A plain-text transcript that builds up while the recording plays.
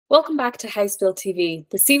Welcome back to Housebuild TV.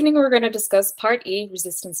 This evening we're going to discuss Part E,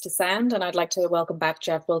 Resistance to Sound, and I'd like to welcome back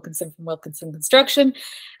Geoff Wilkinson from Wilkinson Construction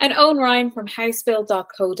and Eoghain Ryan from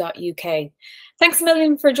housebuild.co.uk. Thanks a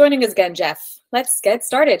million for joining us again, Geoff. Let's get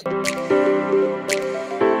started.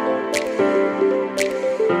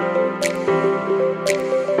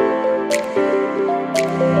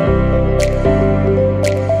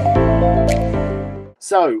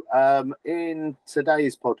 So, in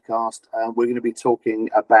today's podcast, we're going to be talking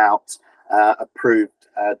about approved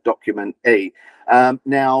document E.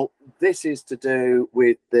 Now, this is to do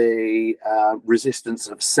with the resistance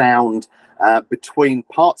of sound between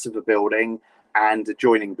parts of a building and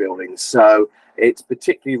adjoining buildings. So, it's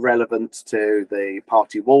particularly relevant to the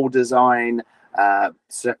party wall design,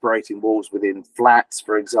 separating walls within flats,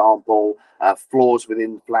 for example, floors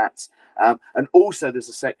within flats. And also there's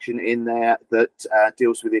a section in there that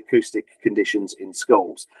deals with the acoustic conditions in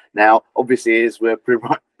schools. Now, obviously, as we're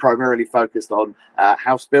primarily focused on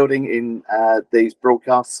house building in these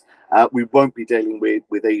broadcasts, we won't be dealing with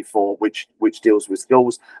E4, which deals with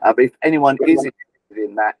schools. But if anyone is interested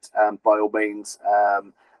in that, by all means,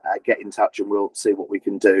 get in touch and we'll see what we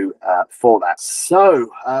can do for that.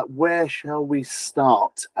 So where shall we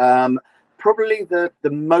start? Probably the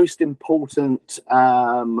most important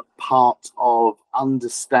part of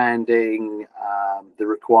understanding the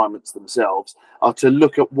requirements themselves are to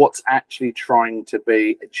look at what's actually trying to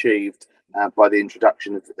be achieved by the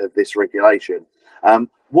introduction of this regulation.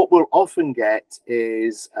 What we'll often get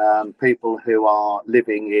is people who are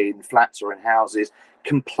living in flats or in houses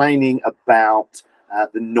complaining about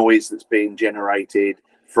the noise that's being generated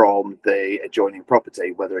from the adjoining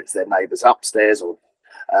property, whether it's their neighbours upstairs or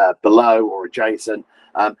below or adjacent.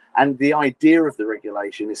 And the idea of the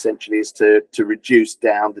regulation essentially is to reduce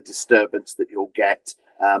down the disturbance that you'll get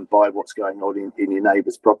by what's going on in your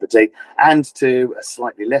neighbour's property, and to a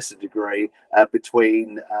slightly lesser degree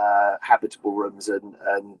between habitable rooms and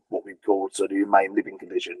what we call sort of your main living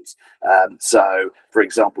conditions. So, for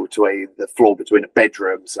example, the floor between a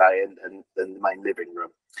bedroom, say, and the main living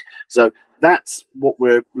room. So that's what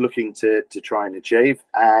we're looking to try and achieve.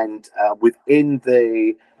 And within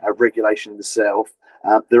the regulation itself,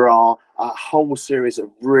 there are a whole series of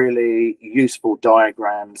really useful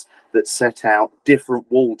diagrams that set out different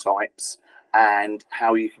wall types and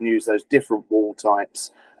how you can use those different wall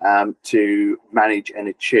types to manage and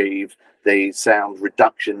achieve the sound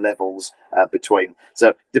reduction levels between.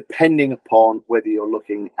 So depending upon whether you're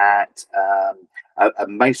looking at a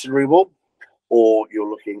masonry wall or you're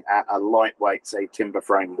looking at a lightweight, say, timber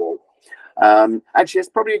frame wall. Actually, it's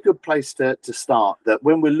probably a good place to start, that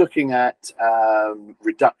when we're looking at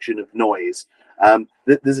reduction of noise,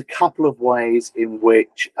 there's a couple of ways in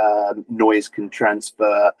which noise can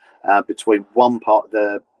transfer between one part of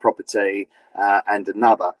the property and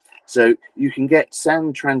another. So you can get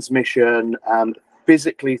sound transmission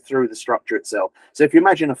physically through the structure itself. So if you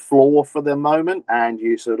imagine a floor for the moment, and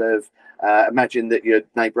you sort of imagine that your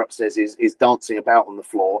neighbour upstairs is dancing about on the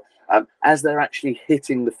floor, as they're actually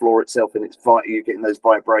hitting the floor itself, and you're getting those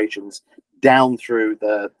vibrations down through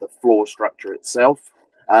the floor structure itself.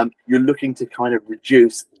 You're looking to kind of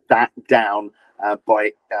reduce that down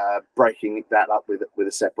by breaking that up with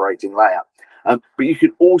a separating layer. But you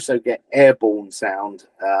can also get airborne sound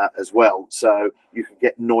as well. So you can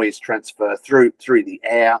get noise transfer through the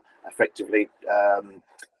air, effectively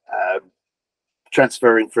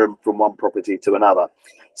transferring from one property to another.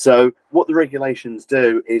 So what the regulations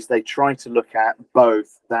do is they try to look at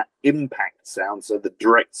both that impact sound, so the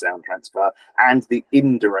direct sound transfer, and the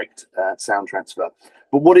indirect sound transfer.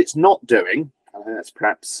 But what it's not doing, I think that's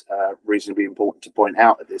perhaps reasonably important to point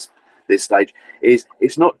out at this stage, is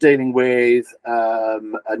it's not dealing with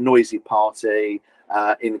a noisy party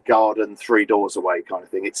in a garden 3 doors away kind of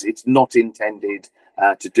thing. It's not intended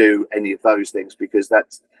to do any of those things, because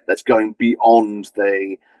that's going beyond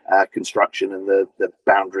the construction and the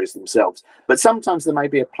boundaries themselves. But sometimes there may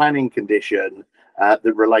be a planning condition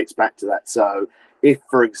that relates back to that. So if,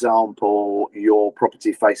 for example, your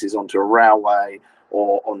property faces onto a railway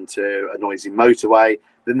or onto a noisy motorway,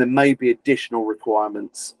 then there may be additional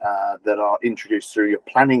requirements that are introduced through your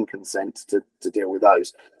planning consent to deal with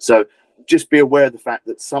those. So just be aware of the fact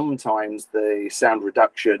that sometimes the sound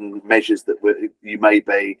reduction measures that you may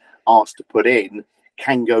be asked to put in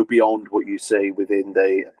can go beyond what you see within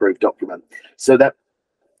the approved document. So that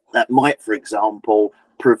might, for example,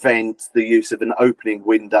 prevent the use of an opening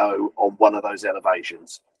window on one of those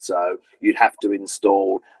elevations. So you'd have to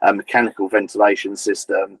install a mechanical ventilation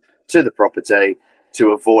system to the property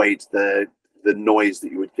to avoid the the noise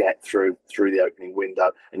that you would get through the opening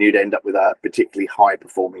window, and you'd end up with a particularly high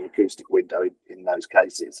performing acoustic window in those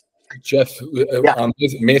cases. Jeff, Yeah. on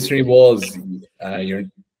masonry walls, you're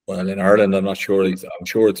well in Ireland. I'm not sure. I'm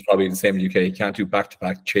sure it's probably the same in the UK. You can't do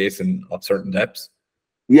back-to-back chasing of certain depths.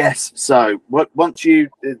 Yes. So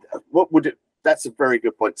that's a very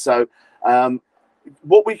good point. So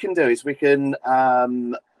what we can do is we can,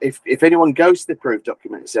 if anyone goes to the approved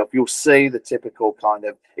document itself, you'll see the typical kind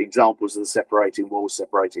of examples of the separating walls,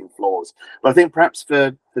 separating floors. But I think perhaps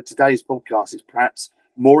for today's podcast, it's perhaps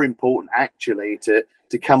more important actually to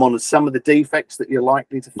come on to some of the defects that you're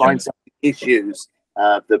likely to find, some issues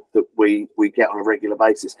that we get on a regular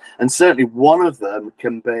basis. And certainly one of them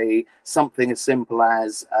can be something as simple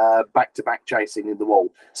as back-to-back chasing in the wall.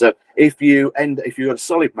 So if you've got a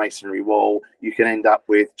solid masonry wall, you can end up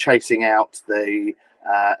with chasing out the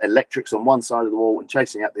electrics on one side of the wall and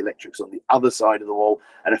chasing out the electrics on the other side of the wall,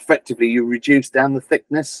 and effectively you reduce down the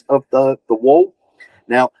thickness of the wall.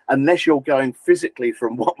 Now, unless you're going physically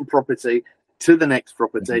from one property to the next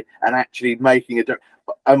property and actually making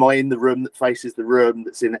am I in the room that faces the room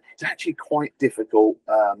that's in it? It's actually quite difficult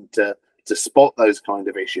to spot those kind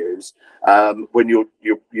of issues when you're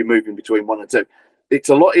moving between one and two. It's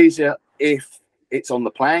a lot easier if it's on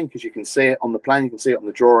the plan, because you can see it on the plan, you can see it on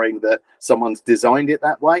the drawing that someone's designed it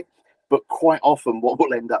that way. But quite often what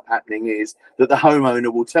will end up happening is that the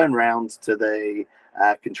homeowner will turn around to the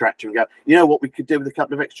contractor and go, you know what we could do with a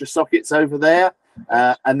couple of extra sockets over there?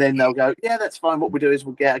 And then they'll go, yeah, that's fine. What we do is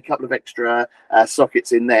we'll get a couple of extra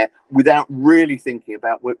sockets in there, without really thinking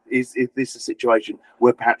about is this a situation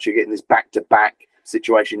where perhaps you're getting this back-to-back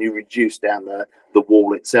situation. You reduce down the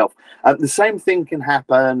wall itself. The same thing can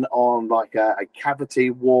happen on like a cavity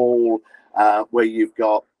wall where you've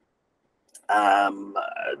got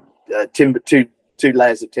timber, two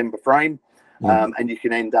layers of timber frame, and you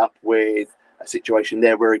can end up with a situation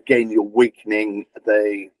there where again you're weakening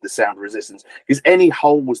the sound resistance, because any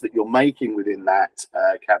holes that you're making within that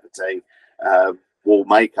cavity wall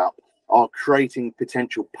makeup are creating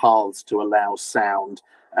potential paths to allow sound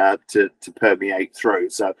to permeate through.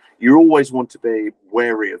 So you always want to be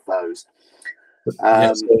wary of those.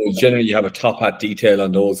 So generally you have a top hat detail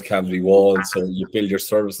on those cavity walls, so you build your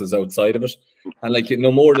services outside of it, and like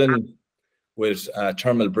no more than with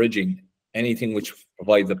thermal bridging, anything which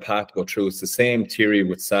provides a path to go through. It's the same theory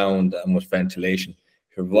with sound and with ventilation.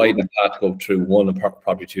 If you're providing a path to go through one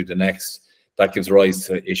property to the next, that gives rise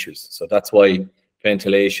to issues. So that's why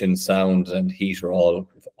ventilation, sound and heat are all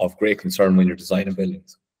of great concern when you're designing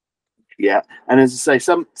buildings. Yeah, and as I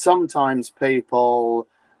say, sometimes people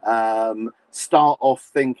start off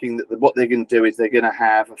thinking that what they're going to do is they're going to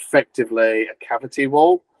have effectively a cavity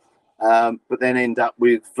wall, but then end up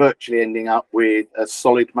with ending up with a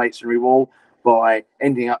solid masonry wall by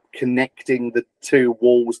ending up connecting the two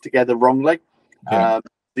walls together wrongly. So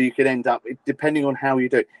you could end up, depending on how you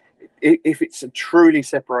do it, if it's a truly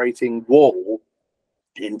separating wall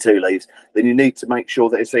in two leaves, then you need to make sure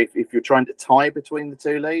that if you're trying to tie between the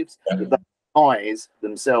two leaves, that the ties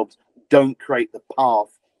themselves don't create the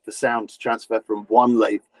path for sound to transfer from one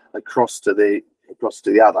leaf across to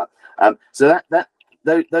the other. So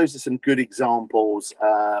those are some good examples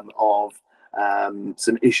of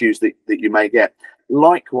some issues that you may get.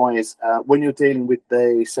 Likewise, when you're dealing with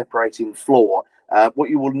the separating floor, what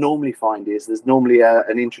you will normally find is there's normally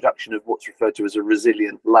an introduction of what's referred to as a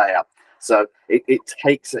resilient layer. So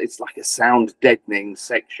it's like a sound deadening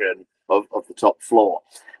section of the top floor.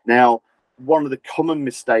 Now, one of the common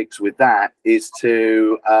mistakes with that is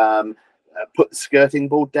to put the skirting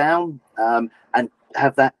board down and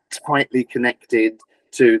have that tightly connected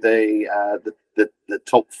to the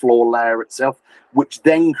top floor layer itself, which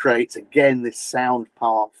then creates again this sound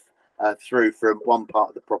path through from one part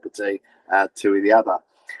of the property to the other.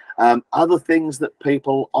 Other things that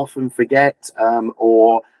people often forget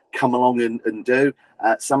or come along and do,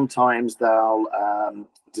 sometimes they'll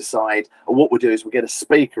decide, or what we'll do is we'll get a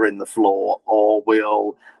speaker in the floor, or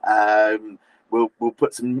we'll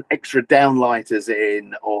put some extra downlighters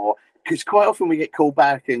in, or because quite often we get called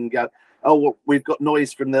back and go, oh, well, we've got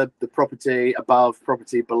noise from the property above,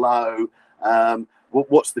 property below.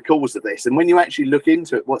 What's the cause of this? And when you actually look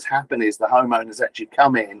into it, what's happened is the homeowners actually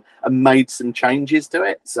come in and made some changes to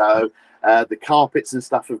it. So the carpets and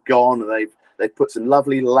stuff have gone, and they've put some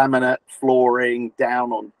lovely laminate flooring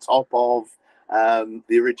down on top of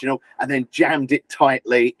the original, and then jammed it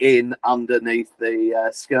tightly in underneath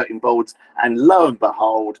the skirting boards. And lo and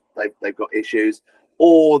behold, they've got issues.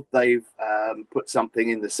 Or they've put something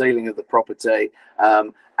in the ceiling of the property,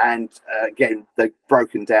 and again, they've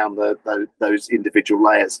broken down those individual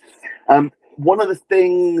layers. One of the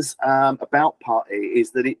things about Part E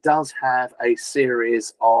is that it does have a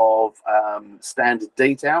series of standard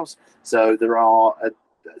details. So there are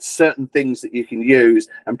certain things that you can use,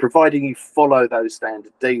 and providing you follow those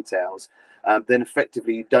standard details, then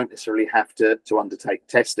effectively you don't necessarily have to undertake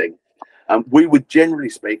testing. We would, generally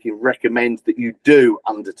speaking, recommend that you do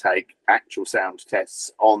undertake actual sound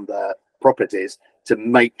tests on the properties to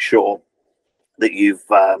make sure that you've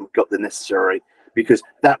got the necessary, because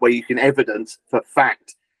that way you can evidence for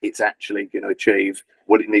fact it's actually going to achieve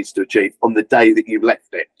what it needs to achieve on the day that you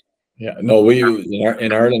left it. Yeah, no, we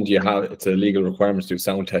in Ireland, it's a legal requirement to do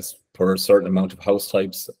sound tests for a certain amount of house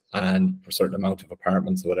types and for a certain amount of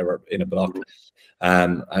apartments or whatever in a block.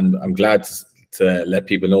 And I'm glad to let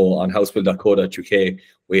people know on housebuild.co.uk,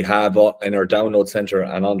 we have in our download center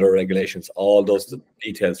and under regulations all those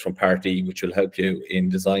details from Part E, which will help you in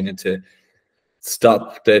designing to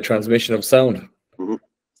stop the transmission of sound.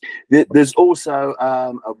 There's also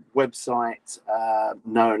a website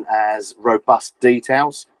known as Robust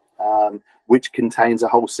Details, which contains a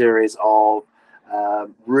whole series of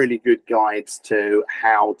really good guides to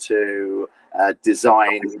how to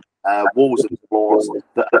design walls and floors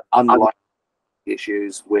that are unlike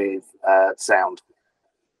issues with sound.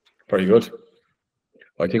 Very good.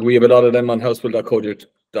 I think we have a lot of them on housebuild.co.uk.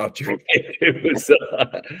 So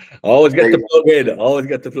always get the plug in. Always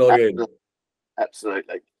get the plug in.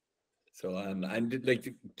 Absolutely. So and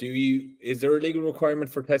like, is there a legal requirement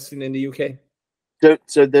for testing in the UK?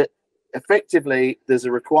 So that effectively there's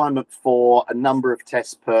a requirement for a number of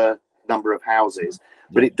tests per number of houses,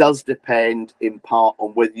 but it does depend in part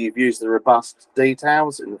on whether you've used the robust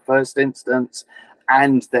details in the first instance,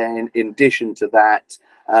 and then in addition to that,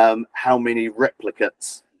 how many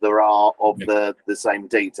replicates there are of the same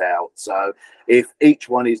detail. So if each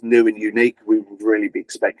one is new and unique, we would really be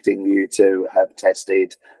expecting you to have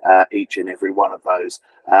tested each and every one of those.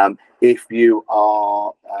 If you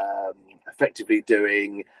are effectively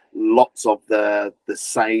doing lots of the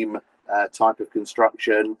same type of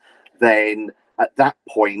construction, then at that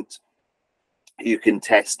point you can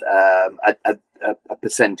test a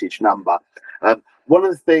percentage number. One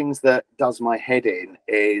of the things that does my head in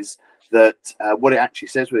is that what it actually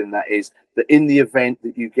says within that is that in the event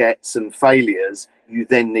that you get some failures, you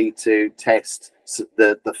then need to test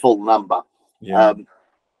the full number.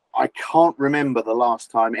 I can't remember the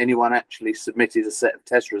last time anyone actually submitted a set of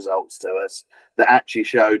test results to us that actually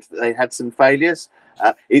showed that they had some failures.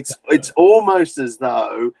 It's almost as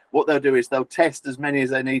though what they'll do is they'll test as many as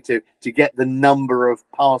they need to get the number of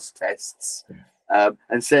pass tests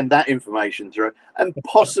and send that information through, and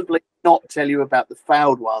possibly not tell you about the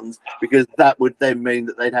failed ones, because that would then mean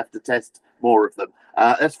that they'd have to test more of them.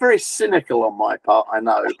 That's very cynical on my part, I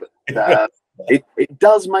know, but it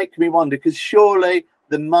does make me wonder, because surely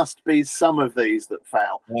there must be some of these that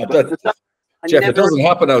fail. Jeff, it doesn't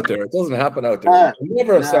happen out there. It doesn't happen out there.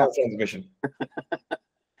 Never a sound transmission.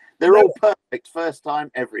 They're all perfect first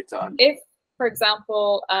time, every time. If, for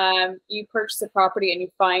example, you purchase a property and you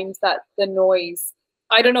find that the noise,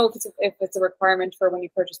 I don't know if it's a requirement for when you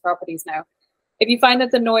purchase properties now. If you find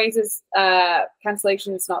that the noise is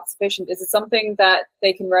cancellation is not sufficient, is it something that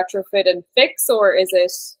they can retrofit and fix, or is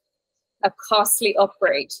it a costly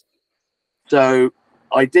upgrade? So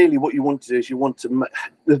ideally what you want to do is you want to,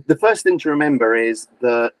 the first thing to remember is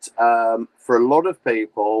that for a lot of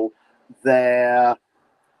people, their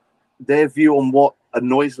view on what a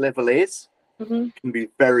noise level is can be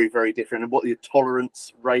very, very different, and what your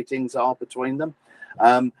tolerance ratings are between them.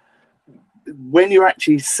 When you're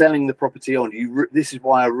actually selling the property on, this is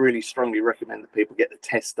why I really strongly recommend that people get the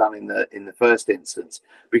test done in the first instance,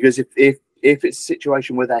 because if it's a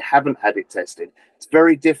situation where they haven't had it tested, it's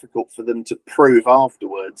very difficult for them to prove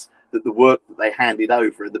afterwards that the work that they handed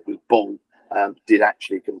over that was bull did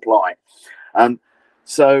actually comply.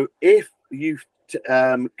 So if you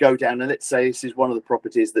go down, and let's say this is one of the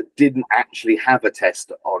properties that didn't actually have a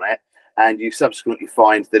test on it, and you subsequently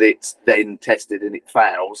find that it's then tested and it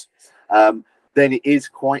fails, then it is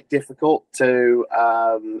quite difficult to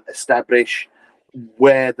establish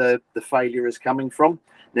where the failure is coming from.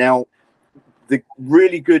 Now, the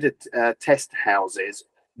really good test houses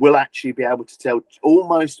will actually be able to tell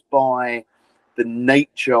almost by the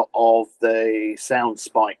nature of the sound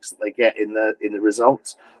spikes that they get in the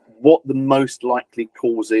results what the most likely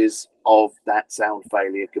causes of that sound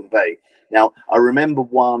failure can be. Now, I remember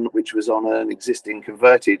one which was on an existing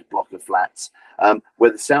converted block of flats,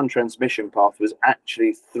 where the sound transmission path was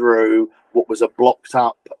actually through what was a blocked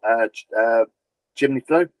up chimney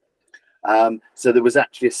flue. So there was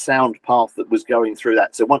actually a sound path that was going through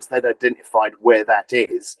that. So once they'd identified where that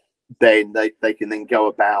is, then they can then go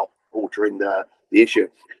about altering the issue.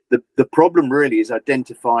 The problem really is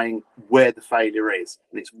identifying where the failure is,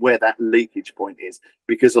 and it's where that leakage point is,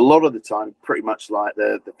 because a lot of the time, pretty much like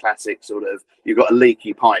the classic sort of, you've got a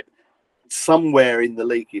leaky pipe. Somewhere in the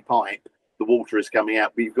leaky pipe, the water is coming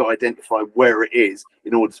out, but you've got to identify where it is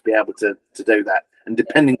in order to be able to do that. And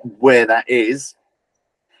depending on where that is,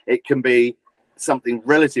 it can be something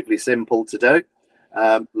relatively simple to do,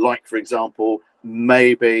 like, for example,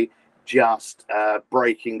 maybe just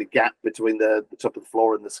breaking the gap between the top of the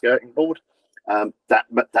floor and the skirting board.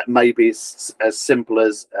 That may be as simple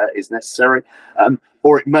as is necessary,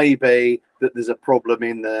 or it may be that there's a problem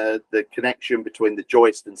in the connection between the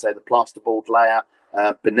joist and, say, the plasterboard layer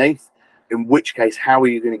beneath, in which case, how are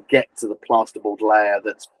you going to get to the plasterboard layer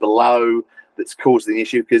that's below, that's causing the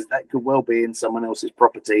issue, because that could well be in someone else's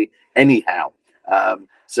property anyhow.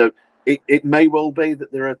 So it may well be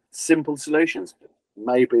that there are simple solutions, but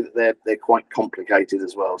maybe that they're quite complicated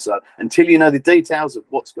as well. So until you know the details of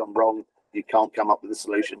what's gone wrong, you can't come up with a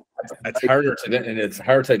solution. It's harder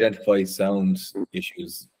to identify sound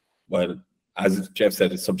issues. Well, as Geoff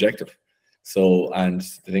said, it's subjective. So, and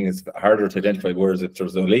the thing is, harder to identify, whereas if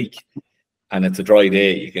there's a leak and it's a dry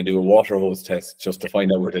day, you can do a water hose test just to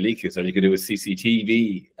find out where the leak is, or you can do a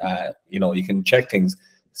CCTV. You can check things.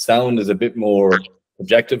 Sound is a bit more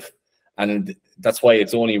subjective, and that's why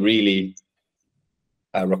it's only really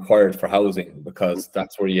required for housing, because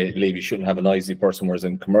that's where you believe you shouldn't have a noisy person, whereas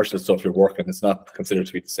in commercial stuff you're working, it's not considered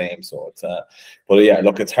to be the same. So it's but yeah,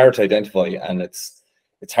 look, it's hard to identify, and it's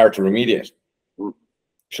hard to remediate.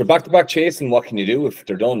 Sure, back-to-back chasing, what can you do if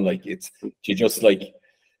they're done? Like, do you just like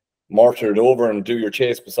mortar it over and do your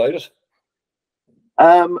chase beside it?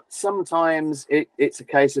 Sometimes it's a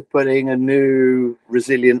case of putting a new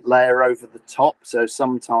resilient layer over the top. So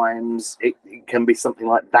sometimes it can be something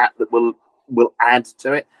like that will add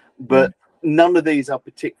to it, but none of these are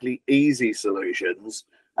particularly easy solutions.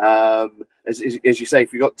 As you say,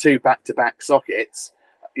 if you've got two back-to-back sockets,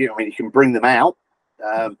 you can bring them out,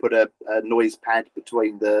 put a noise pad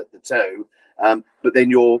between the two, but then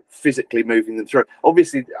you're physically moving them through.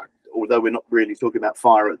 Obviously, although we're not really talking about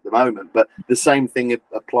fire at the moment, but the same thing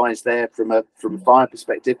applies there from a fire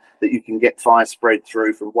perspective, that you can get fire spread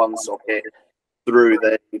through from one socket through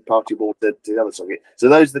the party board to the other socket. So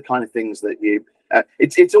those are the kind of things that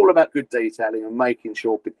it's all about good detailing and making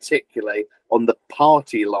sure, particularly on the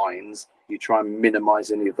party lines, you try and minimize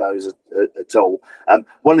any of those at all.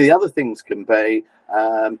 One of the other things can be,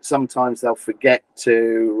 sometimes they'll forget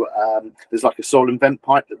to, there's like a soil and vent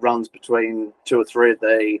pipe that runs between 2 or 3 of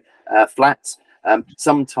the flats.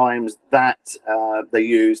 Sometimes that they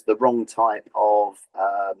use the wrong type of,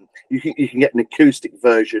 you can get an acoustic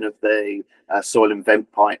version of the soil and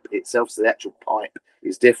vent pipe itself, so the actual pipe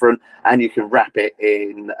is different, and you can wrap it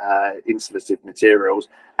in insulative materials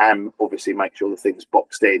and obviously make sure the thing's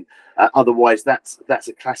boxed in. Otherwise, that's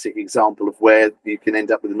a classic example of where you can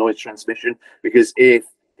end up with a noise transmission, because if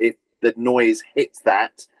the noise hits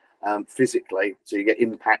that physically, so you get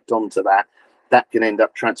impact onto that can end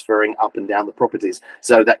up transferring up and down the properties.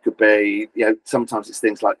 So that could be, sometimes it's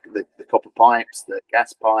things like the copper pipes, the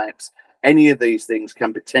gas pipes. Any of these things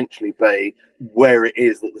can potentially be where it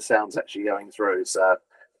is that the sound's actually going through. So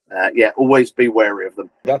yeah, always be wary of them.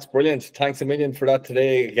 That's brilliant. Thanks a million for that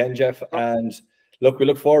today again, Geoff. And look, we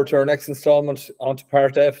look forward to our next installment onto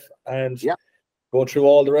Part F and going through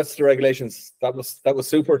all the rest of the regulations. That was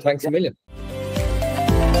super. Thanks a million.